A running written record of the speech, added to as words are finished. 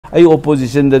ai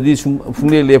opposition da di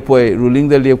fungle lepoi ruling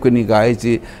da lep kani ga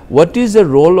chi what is the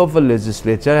role of a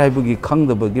legislature hai bu gi khang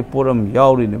da gi poram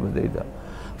yauri ne ba da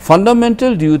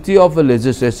fundamental duty of a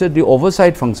legislature the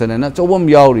oversight function na chobam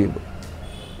yauri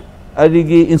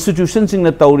adigi institution sing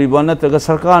na tauri ba na taga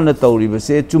sarkar na tauri ba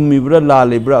se chummi bra la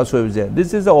lebra so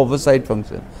this is the oversight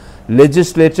function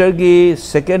legislature gi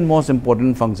second most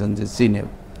important function is senior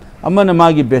amana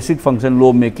magi basic function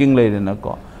law making lai na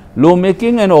ko law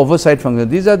making and oversight function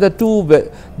these are the two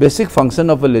basic function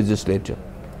of a legislature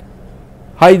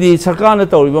haidi sarkar na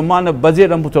tauri ba mana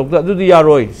budget am puchok adu di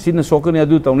yaroi sin sokani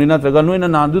adu tawni na taga noina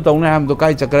na adu tawni ham to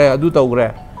kai chakre adu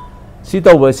tawgre si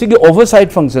tawba si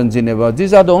oversight functions in about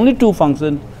these are the only two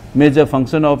functions major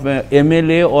function of a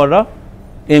MLA or a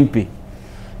MP.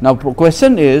 Now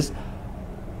question is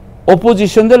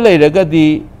opposition the later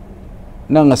the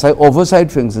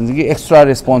oversight functions extra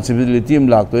responsibility im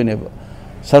lak to never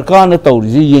sarkar na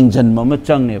tawri yeng janma ma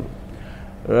chang never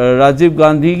Rajiv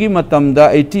Gandhi gi matam da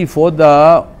 84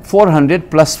 da 400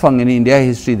 plus fang in India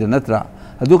history da natra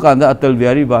adu kanda Atal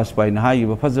Bihari Vajpayee na hai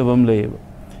ba phajabam le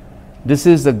this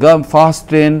is the fast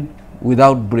train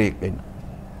without brake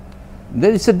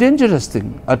it's a dangerous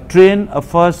thing a train a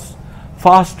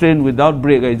fast train without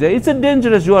brake it's a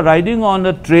dangerous you are riding on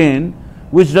a train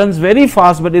which runs very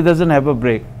fast but it doesn't have a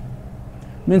brake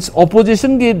means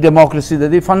opposition ki democracy da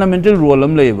the fundamental role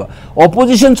am leba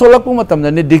opposition solak pu matam da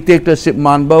dictatorship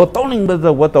man ba tawning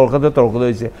ba wa tawka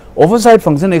ise oversight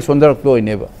function ek sondar to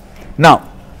ineba now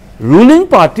ruling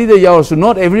party the also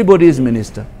not everybody is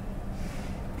minister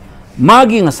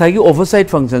magi ngasai ki oversight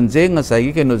function je ngasai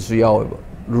ki keno su yaw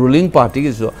ruling party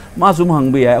ki so ma sum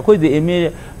hang bi ya khoi de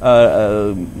eme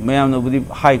mayam no budi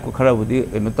high ko khara budi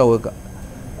eno taw ka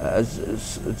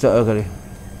kare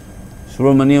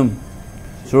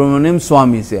Subramaniam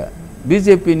Swami said,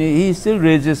 BJP he still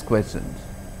raises questions.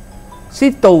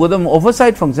 See,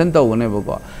 oversight function never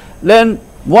go. Then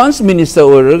once minister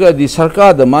or the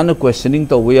sarkar the man questioning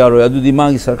to we are adu di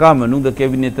mangi sarkar manung the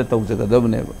cabinet to jaga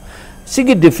never.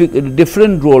 See a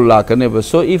different role like never.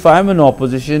 So if I am in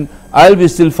opposition, I'll be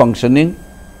still functioning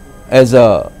as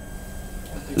a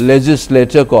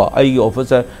legislature ko ai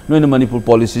officer no in Manipur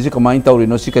policy ka main tawri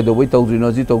no sika the way tawri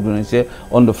no ji tawri se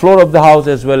on the floor of the house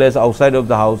as well as outside of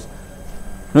the house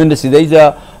no in the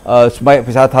sidaija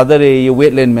pisa thadare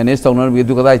wetland manage tawna we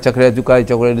du kada chakre du kai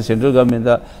chakre the central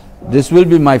government this will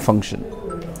be my function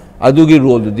adugi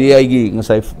role the ai gi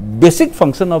ngasai basic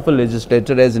function of a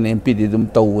legislature as an MP dum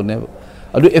tawne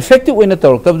adu effective when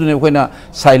tawk tab du ne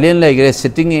silent like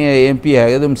sitting MP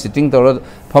ha dum sitting tawra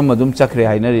pham adum chakre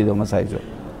haina ri do ngasai jo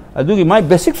adugi my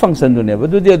basic function do never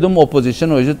do the adum opposition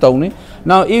or tawni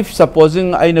now if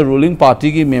supposing I in a ruling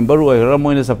party ki member or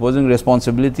moina supposing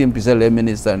responsibility in pisal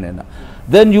minister nena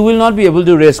then you will not be able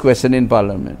to raise question in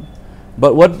parliament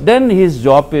but what then his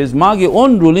job is magi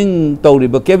own ruling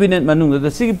tawri ba cabinet manung da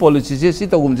sigi policy je si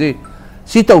tawumje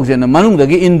si tawjena manung da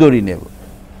gi indori never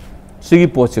sigi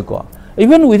poche ko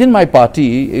even within my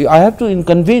party I have to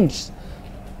convince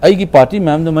I party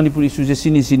ma'am the Manipur issue is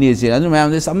sini and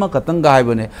ma'am this amma katang guy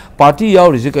bane party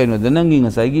yaw rizikaino the nangi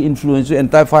ngasai influence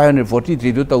entire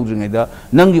 543,000 da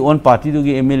nangi on party to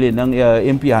MLA nang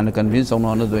MP hana convince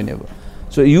on never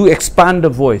so you expand the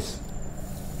voice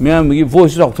ma'am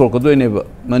voice talk do never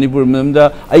Manipur ma'am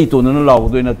da ai to na law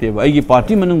do na teba ai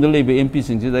party manung the lebe MP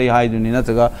sing dai hai do ni na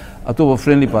taga ato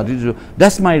friendly party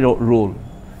that's my role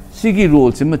Sigi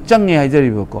rules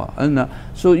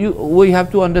so we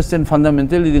have to understand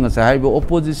fundamentally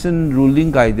opposition ruling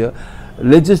guide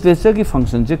legislature ki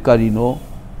function che karino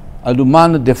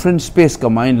aduman different space ka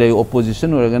mind like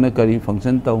opposition or gonna kari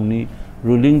function tauni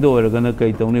ruling do or gonna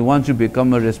kai tauni once you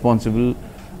become a responsible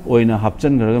or in a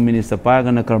hapchan minister pa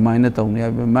gonna karmaina tauni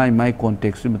my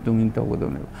context matung in taw